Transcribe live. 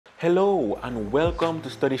Hello and welcome to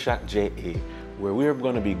Study Shack JA, where we're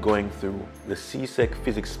going to be going through the CSEC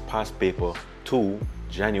Physics Past Paper 2,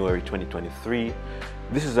 January 2023.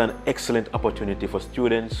 This is an excellent opportunity for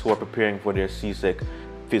students who are preparing for their CSEC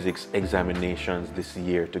Physics examinations this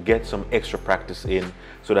year to get some extra practice in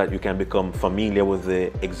so that you can become familiar with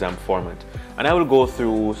the exam format. And I will go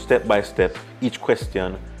through step by step each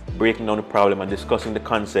question, breaking down the problem and discussing the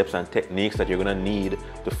concepts and techniques that you're going to need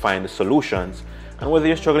to find the solutions. And whether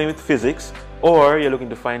you're struggling with physics or you're looking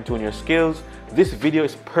to fine-tune your skills, this video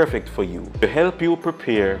is perfect for you to help you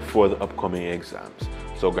prepare for the upcoming exams.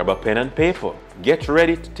 So grab a pen and paper, get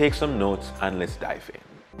ready to take some notes, and let's dive in.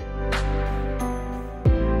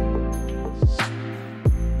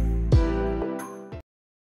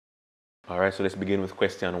 Alright, so let's begin with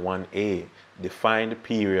question 1a. Define the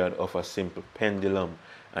period of a simple pendulum.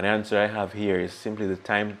 And the answer I have here is simply the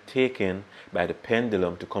time taken by the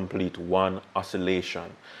pendulum to complete one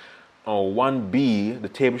oscillation. Now 1b, the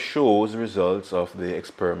table shows the results of the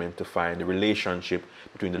experiment to find the relationship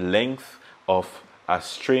between the length of a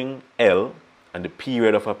string L and the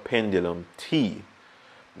period of a pendulum T.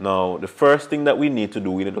 Now the first thing that we need to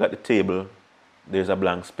do, we need to look at the table. There's a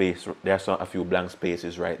blank space, there's a few blank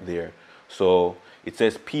spaces right there. So it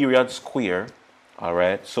says period square, all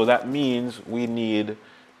right? So that means we need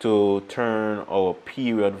to turn our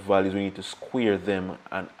period values, we need to square them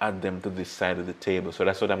and add them to this side of the table. So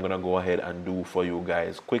that's what I'm going to go ahead and do for you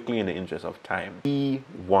guys quickly in the interest of time.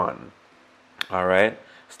 E1, all right?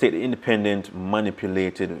 State the independent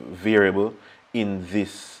manipulated variable in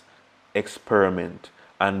this experiment,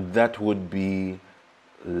 and that would be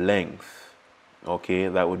length. Okay,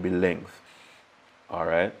 that would be length. All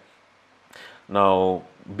right. Now,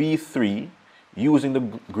 B3, using the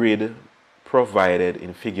grid provided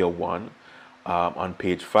in figure 1, on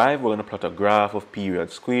page 5, we're going to plot a graph of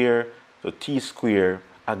period square, so T square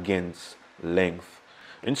against length.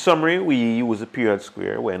 In summary, we use the period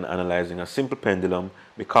square when analyzing a simple pendulum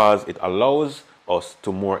because it allows us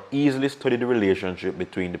to more easily study the relationship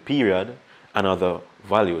between the period and other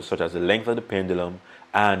values, such as the length of the pendulum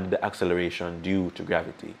and the acceleration due to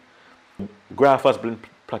gravity. The graph has been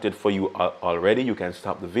plotted for you already. You can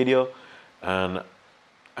stop the video and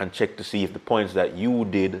check to see if the points that you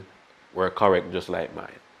did were correct, just like mine.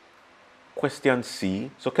 Question C.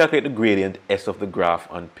 So calculate the gradient S of the graph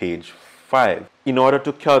on page 5. In order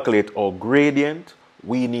to calculate our gradient,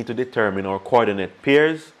 we need to determine our coordinate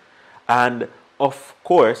pairs, and of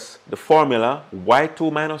course the formula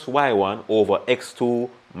y2 minus y1 over x2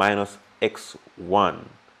 minus x1.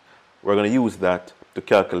 We're going to use that to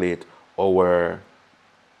calculate our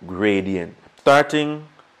gradient. Starting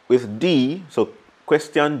with D, so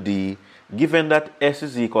question D, given that S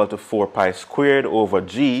is equal to 4 pi squared over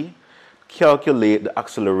G, calculate the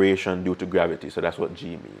acceleration due to gravity. So that's what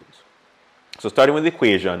G means. So starting with the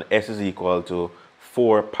equation, S is equal to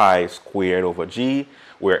 4 pi squared over G,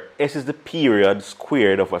 where S is the period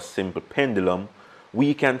squared of a simple pendulum,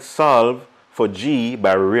 we can solve for G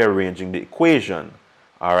by rearranging the equation.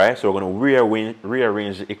 All right, so we're going to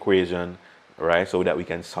rearrange the equation, right, so that we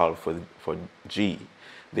can solve for G.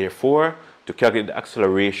 Therefore, to calculate the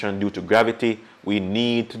acceleration due to gravity, we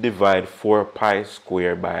need to divide 4 pi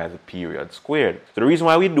squared by the period squared. So the reason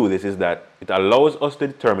why we do this is that it allows us to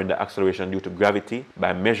determine the acceleration due to gravity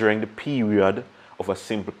by measuring the period of a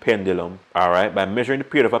simple pendulum. All right, by measuring the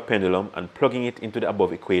period of a pendulum and plugging it into the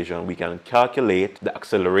above equation, we can calculate the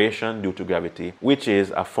acceleration due to gravity, which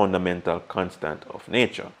is a fundamental constant of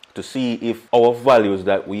nature, to see if our values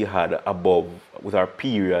that we had above with our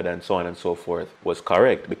period and so on and so forth was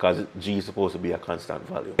correct, because G is supposed to be a constant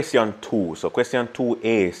value. Question 2. So question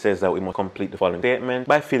 2a says that we must complete the following statement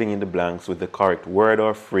by filling in the blanks with the correct word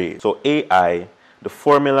or phrase. So AI, the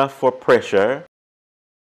formula for pressure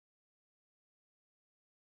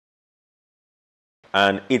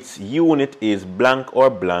and its unit is blank or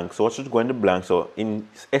blank. So what should go in the blank? So in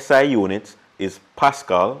SI units is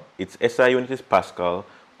Pascal, its SI unit is Pascal,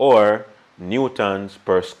 or newtons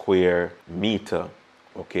per square meter,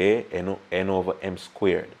 okay, N over M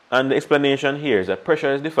squared. And the explanation here is that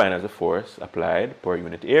pressure is defined as the force applied per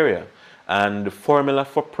unit area. And the formula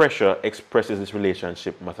for pressure expresses this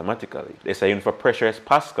relationship mathematically. The SI unit for pressure is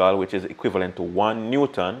Pascal, which is equivalent to 1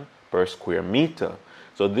 Newton per square meter.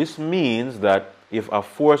 So this means that if a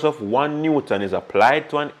force of 1 Newton is applied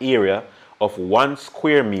to an area of 1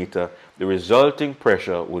 square meter, the resulting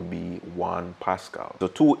pressure would be 1 Pascal. So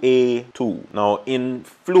 2A2. Now in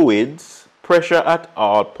fluids, pressure at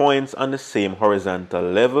all points on the same horizontal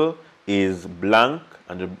level is blank,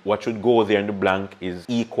 and what should go there in the blank is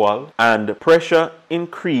equal, and pressure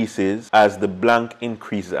increases as the blank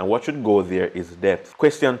increases, and what should go there is depth.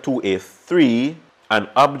 Question 2A3, an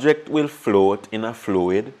object will float in a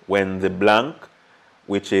fluid when the blank,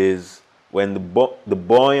 which is when the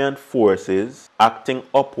buoyant forces acting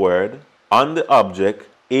upward on the object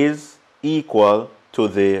is equal to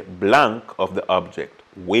the blank of the object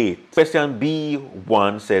weight. Question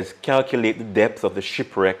B1 says calculate the depth of the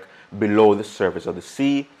shipwreck below the surface of the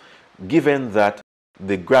sea, given that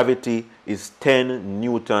the gravity is 10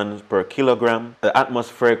 newtons per kilogram, the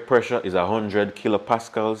atmospheric pressure is 100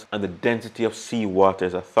 kilopascals, and the density of seawater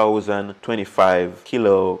is 1,025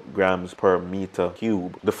 kilograms per meter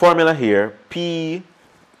cube. The formula here, P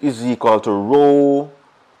is equal to rho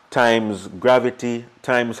times gravity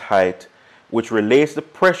times height, which relates the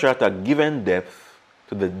pressure at a given depth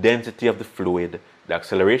to the density of the fluid, the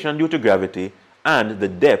acceleration due to gravity, and the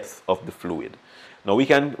depth of the fluid. Now we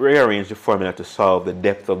can rearrange the formula to solve the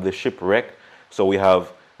depth of the shipwreck. So we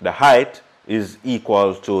have the height is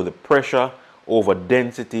equal to the pressure over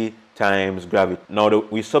density times gravity. Now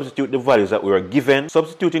we substitute the values that we were given.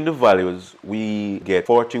 Substituting the values, we get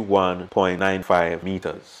 41.95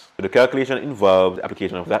 meters. The calculation involves the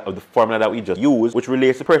application of the formula that we just used, which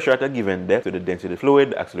relates the pressure at a given depth to the density of the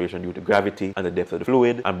fluid, the acceleration due to gravity, and the depth of the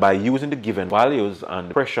fluid. And by using the given values and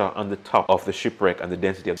the pressure on the top of the shipwreck and the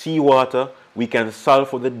density of seawater, we can solve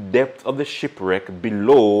for the depth of the shipwreck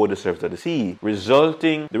below the surface of the sea.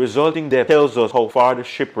 The resulting depth tells us how far the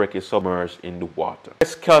shipwreck is submerged in the water.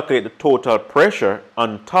 Let's calculate the total pressure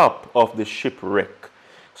on top of the shipwreck.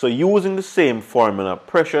 So using the same formula,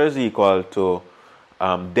 pressure is equal to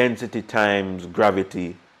density times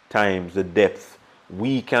gravity times the depth.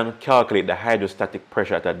 We can calculate the hydrostatic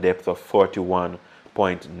pressure at a depth of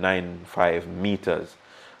 41.95 meters.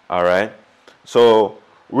 All right. So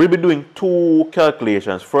we'll be doing two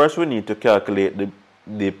calculations. First, we need to calculate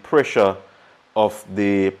the pressure of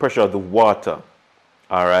the water.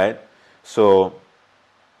 All right. So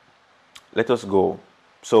let us go.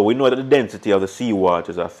 So we know that the density of the seawater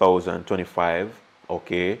is 1,025.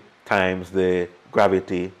 Okay, times the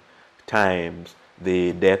gravity times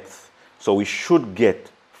the depth, so we should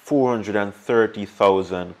get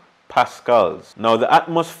 430,000 pascals. Now the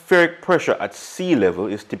atmospheric pressure at sea level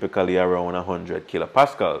is typically around 100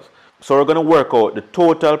 kilopascals. So we're going to work out the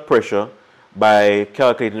total pressure by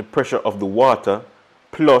calculating the pressure of the water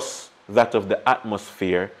plus that of the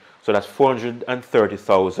atmosphere. So that's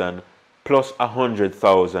 430,000 plus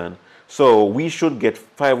 100,000. So we should get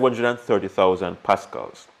 530,000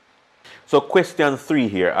 pascals. So question 3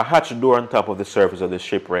 here, a hatch door on top of the surface of the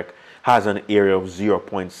shipwreck has an area of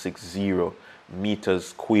 0.60 meters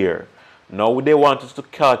square. Now they want us to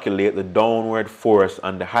calculate the downward force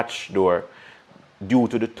on the hatch door due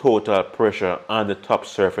to the total pressure on the top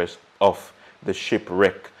surface of the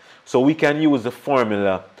shipwreck. So we can use the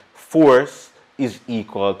formula force is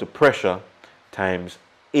equal to pressure times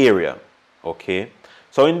area. Okay,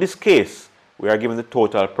 so in this case we are given the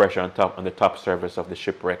total pressure on the top surface of the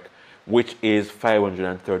shipwreck, which is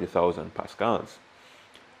 530,000 pascals.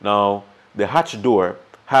 Now, the hatch door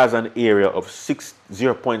has an area of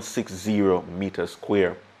 0.60 meters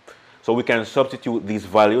square. So we can substitute these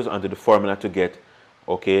values onto the formula to get,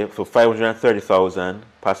 okay, so 530,000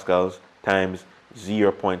 pascals times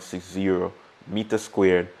 0.60 meters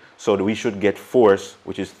squared. So we should get force,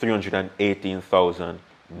 which is 318,000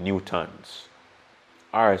 newtons.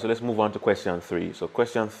 All right, so let's move on to question 3. So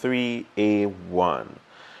question 3A1.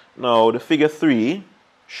 Now, the figure 3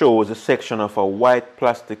 shows a section of a white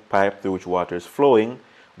plastic pipe through which water is flowing.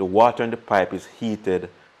 The water in the pipe is heated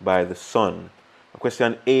by the sun.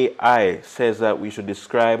 Question AI says that we should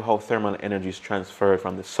describe how thermal energy is transferred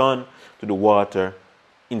from the sun to the water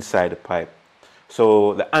inside the pipe.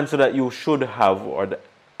 So the answer that you should have, or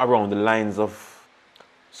around the lines of,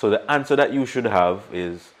 so the answer that you should have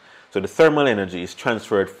is, so the thermal energy is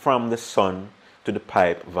transferred from the sun to the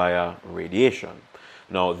pipe via radiation.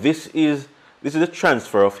 Now, this is a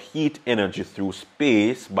transfer of heat energy through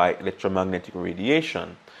space by electromagnetic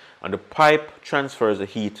radiation, and the pipe transfers the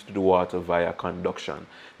heat to the water via conduction.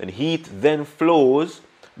 And heat then flows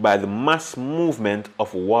by the mass movement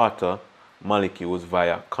of water molecules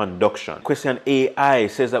via conduction. Question AI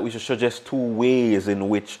says that we should suggest two ways in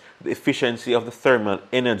which the efficiency of the thermal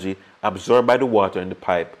energy absorbed by the water in the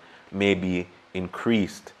pipe may be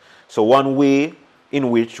increased. So one way in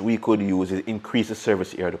which we could use is increase the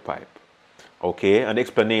surface area of the pipe. Okay, and the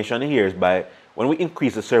explanation here is by when we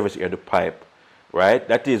increase the surface area of the pipe, right,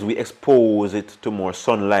 that is, we expose it to more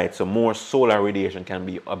sunlight, so more solar radiation can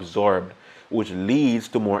be absorbed, which leads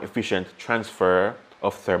to more efficient transfer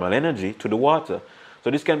of thermal energy to the water. So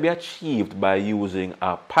this can be achieved by using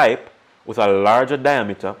a pipe with a larger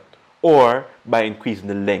diameter or by increasing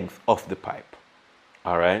the length of the pipe.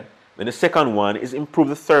 All right. Then the second one is improve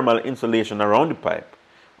the thermal insulation around the pipe.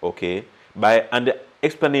 Okay. And the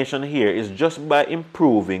explanation here is just by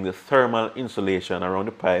improving the thermal insulation around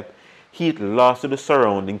the pipe, heat loss to the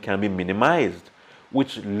surrounding can be minimized,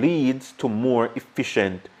 which leads to more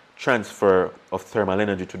efficient transfer of thermal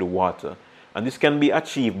energy to the water. And this can be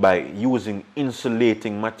achieved by using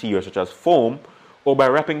insulating materials such as foam or by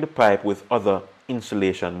wrapping the pipe with other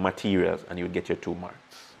insulation materials, and you would get your 2 marks.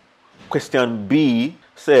 Question B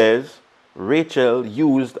says, Rachel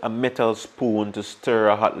used a metal spoon to stir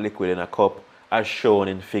a hot liquid in a cup as shown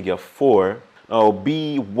in figure 4. Now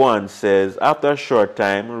B1 says, after a short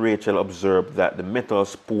time, Rachel observed that the metal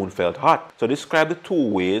spoon felt hot. So describe the 2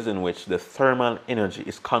 ways in which the thermal energy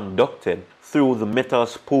is conducted through the metal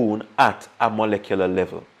spoon at a molecular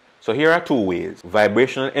level. So here are 2 ways,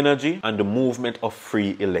 vibrational energy and the movement of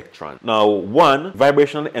free electrons. Now, 1,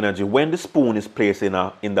 vibrational energy. When the spoon is placed in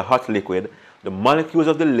the hot liquid, the molecules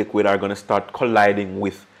of the liquid are going to start colliding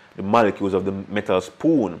with the molecules of the metal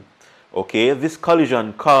spoon. Okay, this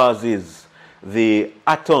collision causes the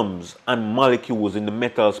atoms and molecules in the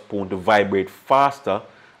metal spoon to vibrate faster,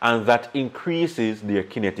 and that increases their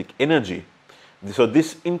kinetic energy. So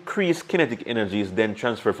this increased kinetic energy is then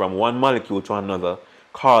transferred from one molecule to another,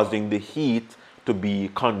 causing the heat to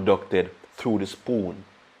be conducted through the spoon.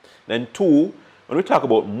 Then 2, when we talk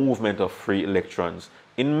about movement of free electrons,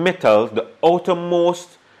 in metals, the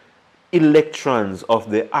outermost electrons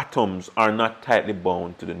of the atoms are not tightly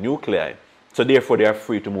bound to the nuclei, so therefore they are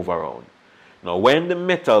free to move around. Now when the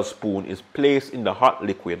metal spoon is placed in the hot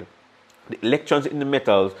liquid, the electrons in the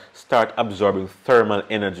metals start absorbing thermal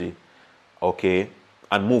energy, okay,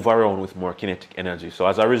 and move around with more kinetic energy. So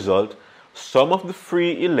as a result, some of the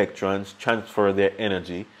free electrons transfer their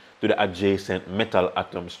energy to the adjacent metal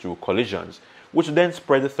atoms through collisions, which then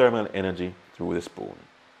spread the thermal energy through the spoon.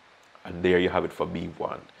 And there you have it for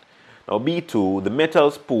B1. Now B2, the metal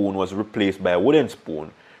spoon was replaced by a wooden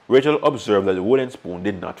spoon. Rachel observed that the wooden spoon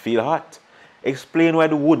did not feel hot. Explain why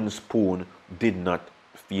the wooden spoon did not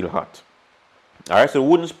feel hot. Alright, so the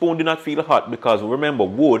wooden spoon did not feel hot because remember,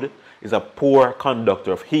 wood is a poor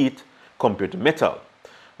conductor of heat compared to metal.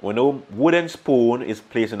 When a wooden spoon is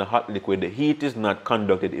placed in a hot liquid, the heat is not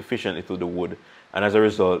conducted efficiently through the wood, and as a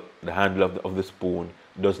result, the handle of the spoon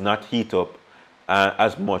does not heat up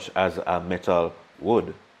as much as a metal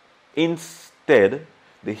would. Instead,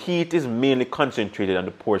 the heat is mainly concentrated on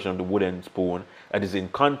the portion of the wooden spoon that is in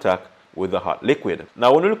contact with the hot liquid.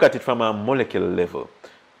 Now, when we look at it from a molecular level,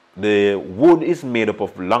 the wood is made up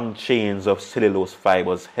of long chains of cellulose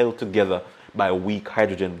fibers held together by weak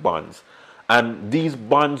hydrogen bonds. And these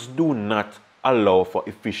bonds do not allow for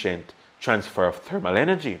efficient transfer of thermal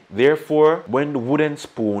energy. Therefore, when the wooden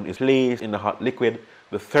spoon is placed in the hot liquid,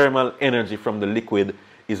 the thermal energy from the liquid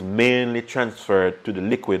is mainly transferred to the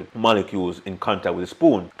liquid molecules in contact with the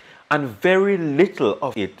spoon. And very little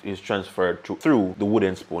of it is transferred through the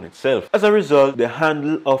wooden spoon itself. As a result, the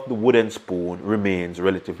handle of the wooden spoon remains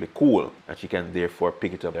relatively cool, and she can therefore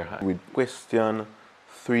pick it up with her hand. With question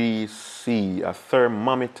 3C, a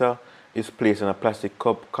thermometer is placed in a plastic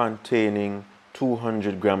cup containing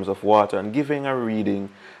 200 grams of water and giving a reading,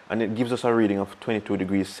 and it gives us a reading of 22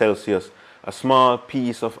 degrees Celsius. A small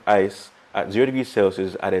piece of ice at 0 degrees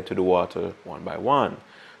Celsius is added to the water one by one.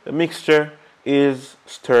 The mixture is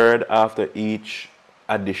stirred after each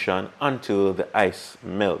addition until the ice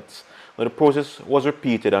melts. Now, the process was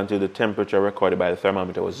repeated until the temperature recorded by the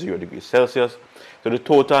thermometer was 0 degrees Celsius. So the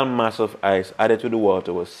total mass of ice added to the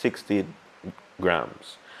water was 60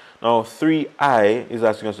 grams. Now 3I is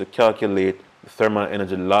asking us to calculate the thermal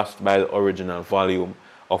energy lost by the original volume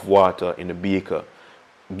of water in the beaker.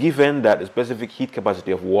 Given that the specific heat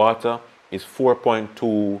capacity of water is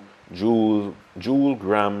 4.2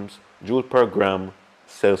 joule per gram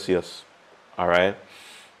Celsius. Alright,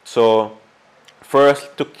 so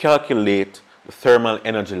first, to calculate the thermal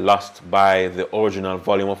energy lost by the original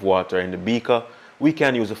volume of water in the beaker, we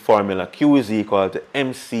can use the formula Q is equal to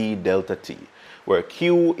MC delta T, where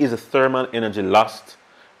Q is the thermal energy lost,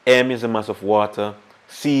 M is the mass of water,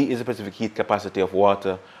 C is the specific heat capacity of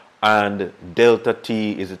water, and delta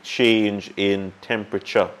T is a change in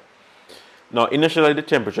temperature. Now, initially the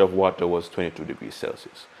temperature of water was 22 degrees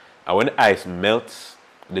Celsius. And when the ice melts,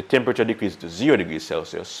 the temperature decreases to 0 degrees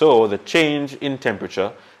Celsius. So the change in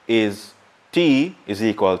temperature is T is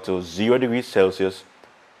equal to 0 degrees Celsius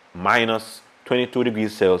minus 22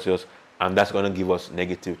 degrees Celsius, and that's going to give us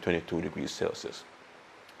negative 22 degrees Celsius.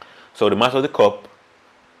 So the mass of the cup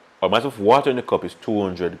or mass of water in the cup is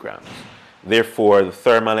 200 grams. Therefore, the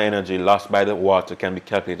thermal energy lost by the water can be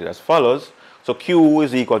calculated as follows. So Q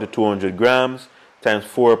is equal to 200 grams times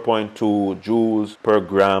 4.2 joules per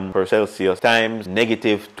gram per Celsius times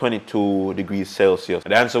negative 22 degrees Celsius.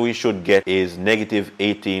 The answer we should get is negative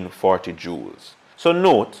 1840 joules. So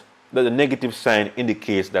note that the negative sign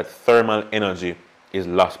indicates that thermal energy is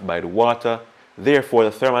lost by the water. Therefore,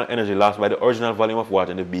 the thermal energy lost by the original volume of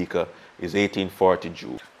water in the beaker is 1840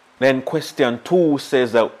 joules. Then question 2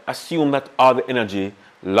 says that assume that all the energy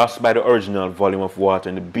lost by the original volume of water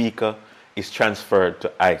in the beaker is transferred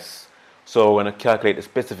to ice. So we're going to calculate the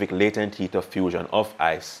specific latent heat of fusion of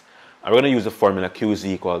ice. And we're going to use the formula Q is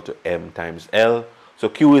equal to M times L. So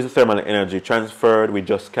Q is the thermal energy transferred. We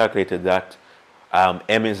just calculated that.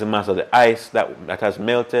 M is the mass of the ice that has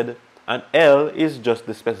melted. And L is just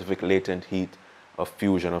the specific latent heat of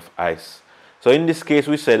fusion of ice. So in this case,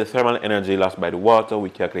 we said the thermal energy lost by the water. We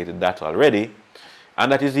calculated that already.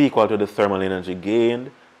 And that is equal to the thermal energy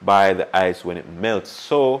gained by the ice when it melts.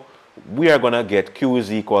 So we are going to get Q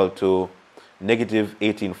is equal to negative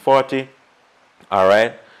 1840. All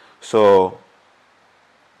right. So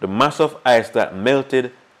the mass of ice that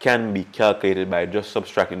melted can be calculated by just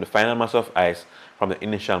subtracting the final mass of ice from the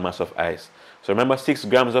initial mass of ice. So remember, 6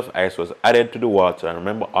 grams of ice was added to the water, and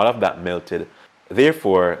remember, all of that melted.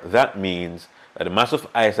 Therefore, that means that the mass of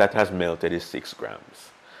ice that has melted is 6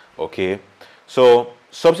 grams. Okay. So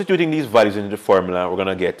substituting these values into the formula, we're going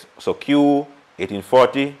to get, so Q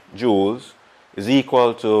 1840 joules is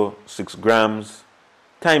equal to 6 grams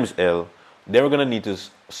times L. Then we're going to need to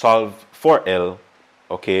solve for L.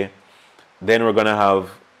 Okay. Then we're going to have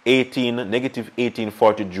negative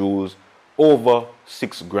 1840 joules over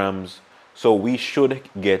 6 grams. So we should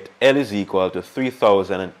get L is equal to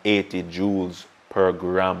 3080 joules per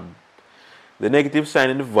gram. The negative sign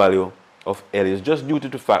in the value of L is just due to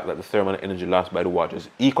the fact that the thermal energy lost by the water is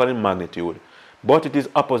equal in magnitude, but it is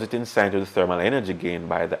opposite in sign to the thermal energy gained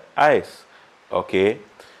by the ice. Okay.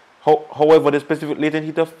 However, the specific latent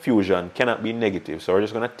heat of fusion cannot be negative, so we're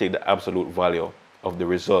just going to take the absolute value of the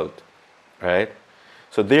result. Right?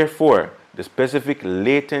 So therefore, the specific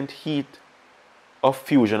latent heat of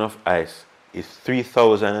fusion of ice is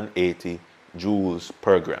 3080 joules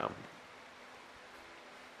per gram.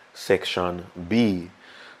 Section B.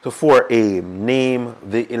 So for A, name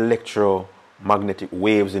the electromagnetic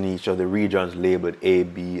waves in each of the regions labeled A,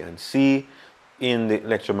 B, and C in the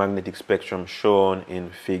electromagnetic spectrum shown in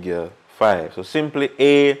figure 5. So simply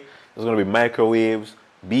A is going to be microwaves,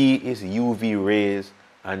 B is UV rays,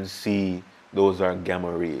 and C, those are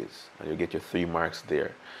gamma rays. And you get your 3 marks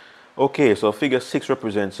there. Okay, so figure 6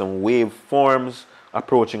 represents some waveforms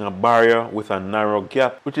approaching a barrier with a narrow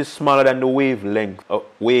gap which is smaller than the wavelength of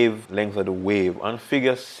the wave. On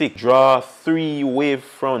figure 6, draw 3 wave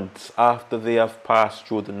fronts after they have passed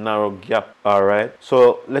through the narrow gap. Alright,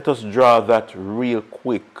 so let us draw that real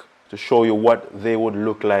quick to show you what they would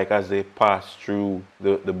look like as they pass through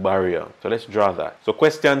the barrier. So let's draw that. So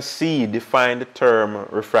question C, define the term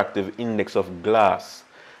refractive index of glass.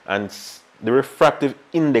 And the refractive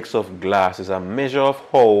index of glass is a measure of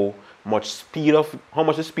how much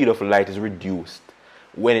the speed of light is reduced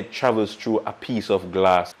when it travels through a piece of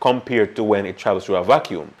glass compared to when it travels through a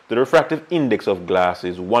vacuum. The refractive index of glass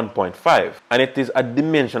is 1.5, and it is a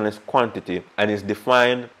dimensionless quantity and is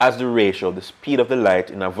defined as the ratio of the speed of the light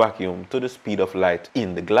in a vacuum to the speed of light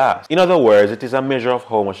in the glass. In other words, it is a measure of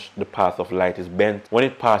how much the path of light is bent when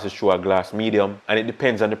it passes through a glass medium, and it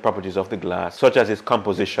depends on the properties of the glass, such as its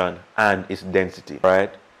composition and its density.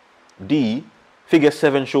 Right? D. Figure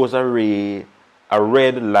 7 shows a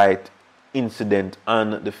red light incident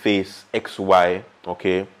on the face XY,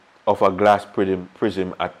 okay, of a glass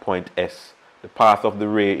prism at point S. The path of the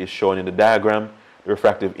ray is shown in the diagram. The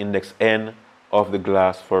refractive index N of the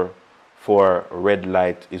glass for red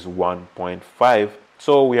light is 1.5.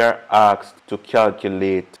 So we are asked to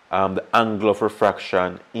calculate the angle of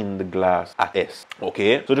refraction in the glass at S.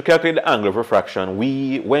 Okay, so to calculate the angle of refraction,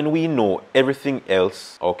 when we know everything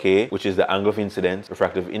else, okay, which is the angle of incidence,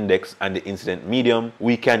 refractive index, and the incident medium,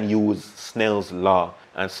 we can use Snell's law.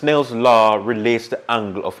 And Snell's law relates the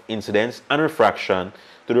angle of incidence and refraction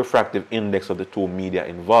to the refractive index of the 2 media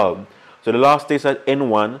involved. So the law states that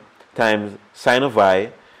N1 times sine of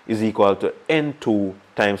I is equal to N2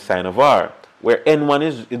 times sine of R, where N1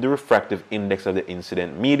 is the refractive index of the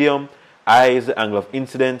incident medium, I is the angle of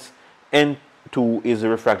incidence, N2 is the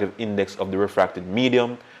refractive index of the refracted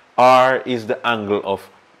medium, R is the angle of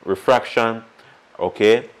refraction.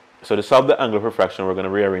 Okay, so to solve the angle of refraction, we're going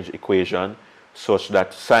to rearrange the equation such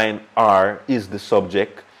that sine R is the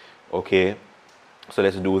subject. Okay, so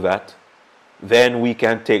let's do that. Then we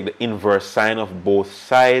can take the inverse sine of both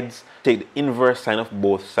sides. Take the inverse sine of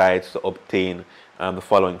both sides to obtain the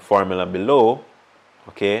following formula below.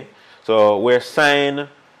 Okay, so where sine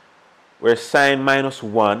minus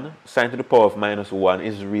 1, sine to the power of minus 1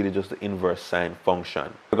 is really just the inverse sine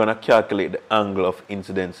function. We're going to calculate the angle of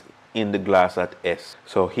incidence in the glass at S.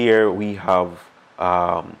 So here we have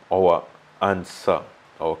our answer.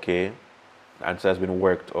 Okay, the answer has been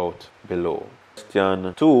worked out below.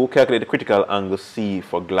 Question 2, calculate the critical angle C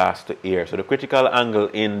for glass to air. So the critical angle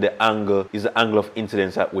is the angle of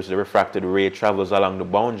incidence at which the refracted ray travels along the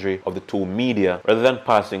boundary of the two media rather than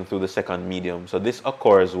passing through the second medium. So this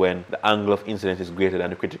occurs when the angle of incidence is greater than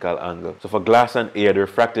the critical angle. So for glass and air, the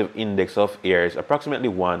refractive index of air is approximately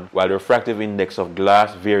 1, while the refractive index of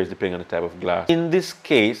glass varies depending on the type of glass. In this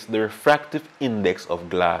case, the refractive index of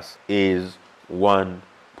glass is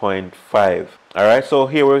 1.5. Alright, so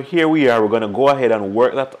here we are. We're going to go ahead and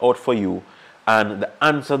work that out for you. And the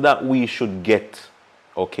answer that we should get,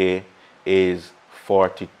 okay, is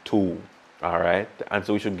 42. Alright, the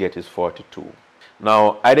answer we should get is 42.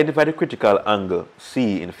 Now, identify the critical angle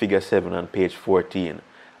C in figure 7 on page 14.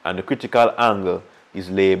 And the critical angle is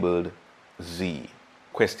labeled Z.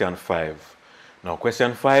 Question 5. Now,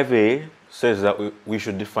 question 5a says that we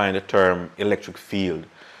should define the term electric field.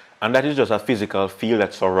 And that is just a physical field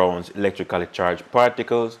that surrounds electrically charged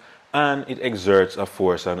particles, and it exerts a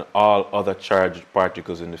force on all other charged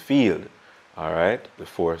particles in the field. Alright, the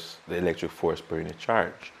electric force per unit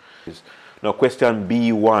charge. Now question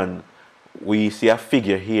B1, we see a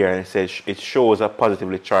figure here and it says it shows a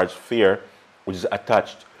positively charged sphere which is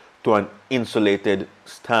attached to an insulated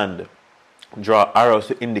stand. Draw arrows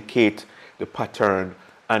to indicate the pattern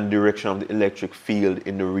and direction of the electric field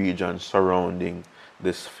in the region surrounding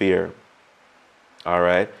the sphere.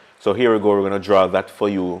 Alright, so here we go. We're going to draw that for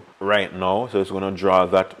you right now. So it's going to draw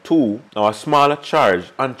that too. Now a smaller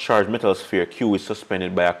uncharged metal sphere Q is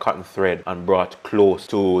suspended by a cotton thread and brought close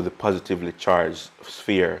to the positively charged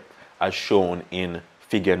sphere as shown in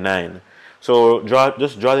figure 9. So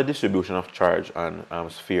just draw the distribution of charge on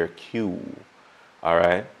sphere Q.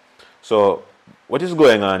 Alright, so what is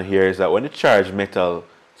going on here is that when the charged metal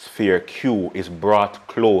sphere Q is brought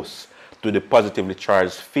close to the positively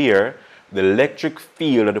charged sphere, the electric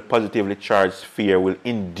field of the positively charged sphere will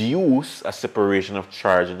induce a separation of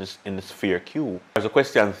charge in the sphere Q. So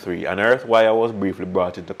question 3, an earth wire was briefly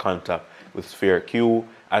brought into contact with sphere Q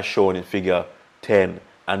as shown in figure 10,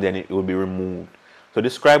 and then it will be removed. So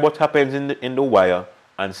describe what happens in the wire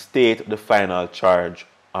and state the final charge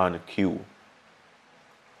on Q.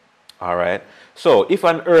 Alright, so if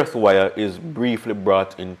an earth wire is briefly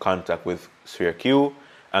brought in contact with sphere Q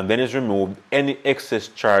and then is removed, any excess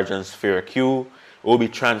charge on sphere Q will be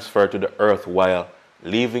transferred to the earth wire,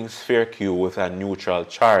 leaving sphere Q with a neutral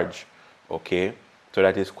charge. Okay, so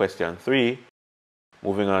that is question 3.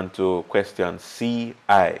 Moving on to question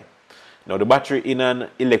CI. Now the battery in an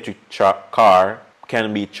electric car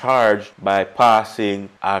can be charged by passing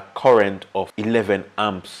a current of 11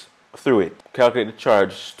 amps through it. Calculate the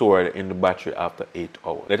charge stored in the battery after 8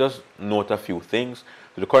 hours. Let us note a few things.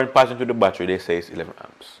 So the current passing through the battery, they say, is 11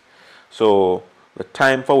 amps. So the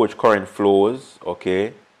time for which current flows,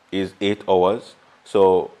 okay, is 8 hours.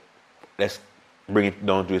 So let's bring it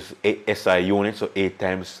down to its SI unit. So 8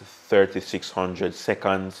 times 3600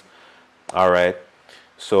 seconds. Alright.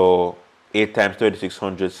 So 8 times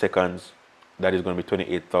 3600 seconds, that is going to be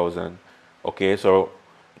 28,000. Okay, so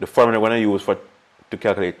the formula we're going to use to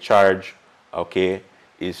calculate charge, okay,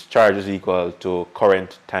 is charge is equal to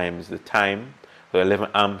current times the time. So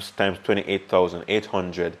 11 amps times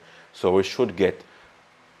 28,800. So we should get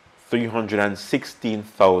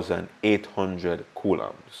 316,800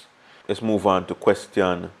 coulombs. Let's move on to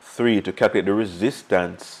question 3 to calculate the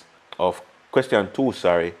resistance of question 2,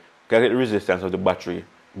 calculate the resistance of the battery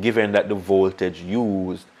given that the voltage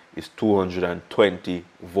used is 220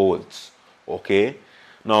 volts. Okay,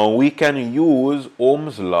 now we can use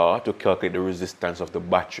Ohm's law to calculate the resistance of the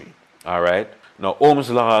battery. Alright, now Ohm's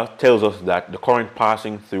law tells us that the current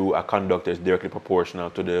passing through a conductor is directly proportional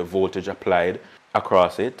to the voltage applied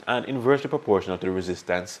across it and inversely proportional to the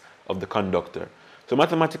resistance of the conductor. So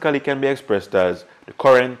mathematically it can be expressed as the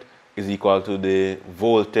current is equal to the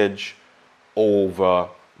voltage over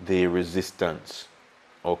the resistance.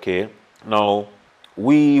 Okay, now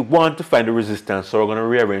we want to find the resistance, so we're going to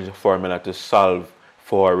rearrange the formula to solve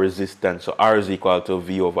for resistance. So R is equal to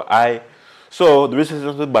V over I. So the resistance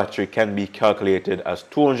of the battery can be calculated as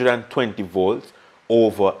 220 volts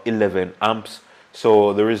over 11 amps.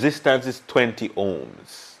 So the resistance is 20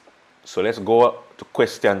 ohms. So let's go to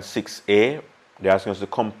question 6a. They're asking us to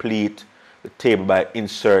complete the table by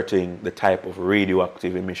inserting the type of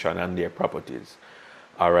radioactive emission and their properties.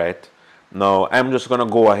 All right. Now I'm just gonna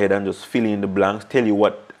go ahead and just fill in the blanks, tell you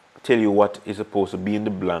what is supposed to be in the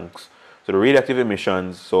blanks. So the radioactive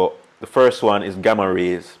emissions, so the first one is gamma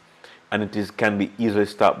rays, and can be easily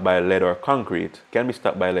stopped by lead or concrete. Can be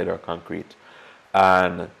stopped by lead or concrete.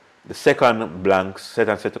 And the second blanks, set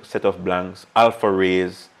of blanks, alpha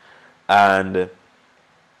rays, and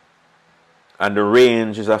the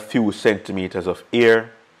range is a few centimeters of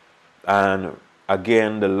air. And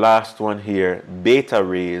again, the last one here, beta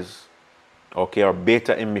rays, okay, or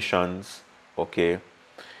beta emissions, okay,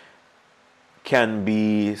 can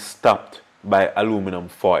be stopped by aluminum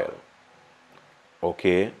foil,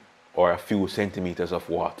 okay, or a few centimeters of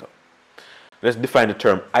water. Let's define the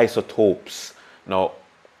term isotopes. Now,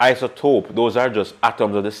 isotope, those are just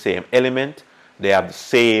atoms of the same element. They have the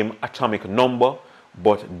same atomic number,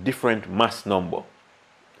 but different mass number.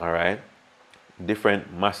 All right,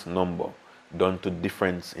 different mass number done to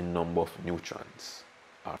difference in number of neutrons.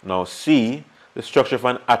 Now C, the structure of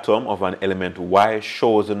an atom of an element Y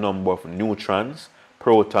shows the number of neutrons,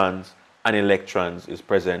 protons, and electrons is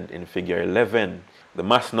present in figure 11. The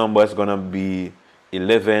mass number is going to be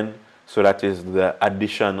 11, so that is the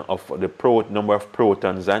addition of the number of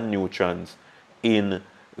protons and neutrons in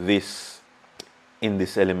this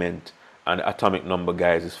element. And the atomic number,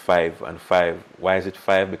 guys, is 5 and 5. Why is it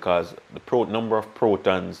 5? Because the number of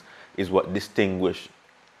protons is what distinguishes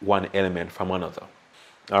one element from another.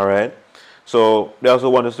 All right. So they also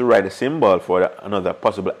want us to write a symbol for another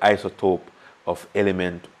possible isotope of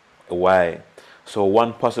element Y. So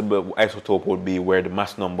one possible isotope would be where the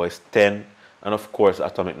mass number is 10, and of course the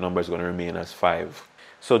atomic number is going to remain as 5.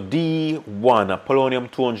 So D1, a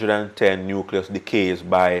polonium-210 nucleus decays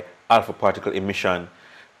by alpha particle emission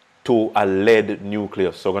to a lead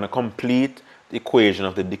nucleus. So we're going to complete the equation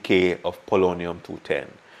of the decay of polonium-210.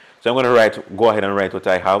 So I'm going to go ahead and write what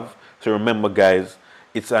I have. So remember, guys,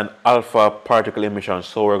 it's an alpha particle emission,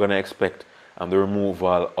 so we're going to expect the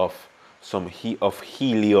removal of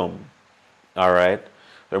helium. All right,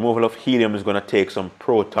 the removal of helium is going to take some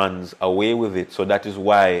protons away with it, so that is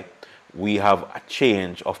why we have a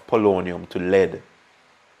change of polonium to lead.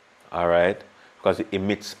 All right, because it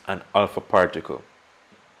emits an alpha particle.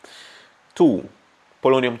 2,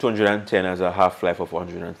 polonium-210 has a half-life of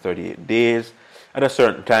 138 days. At a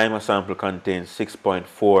certain time, a sample contains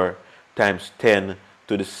 6.4 times 10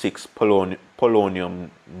 to the 6 polonium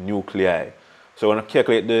nuclei. So we're going to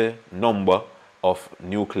calculate the number of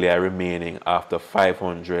nuclei remaining after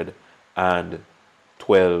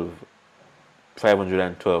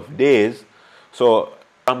 512 days. So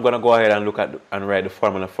I'm going to go ahead and look at and write the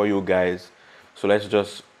formula for you guys. So let's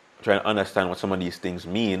just try and understand what some of these things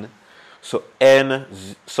mean. So N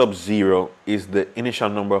sub 0 is the initial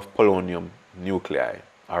number of polonium nuclei.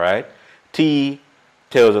 All right. T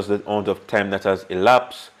tells us the amount of time that has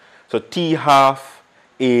elapsed. So T half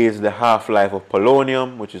is the half-life of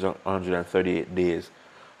polonium, which is 138 days.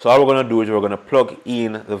 So all we're going to do is we're going to plug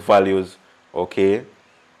in the values, okay?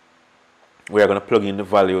 We are going to plug in the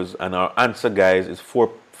values, and our answer, guys, is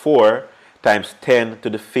 4 times 10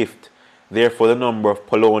 to the 5th. Therefore, the number of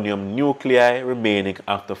polonium nuclei remaining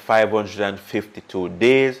after 552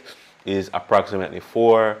 days is approximately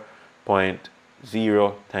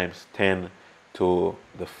 4.0 times 10 to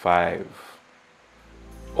the 5.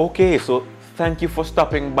 Okay, so thank you for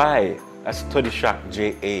stopping by at Study Shack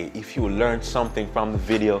JA. If you learned something from the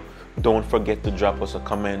video, don't forget to drop us a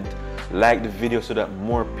comment, like the video so that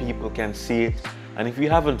more people can see it, and if you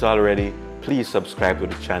haven't already, please subscribe to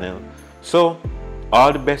the channel. So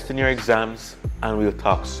all the best in your exams, and we'll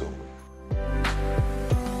talk soon.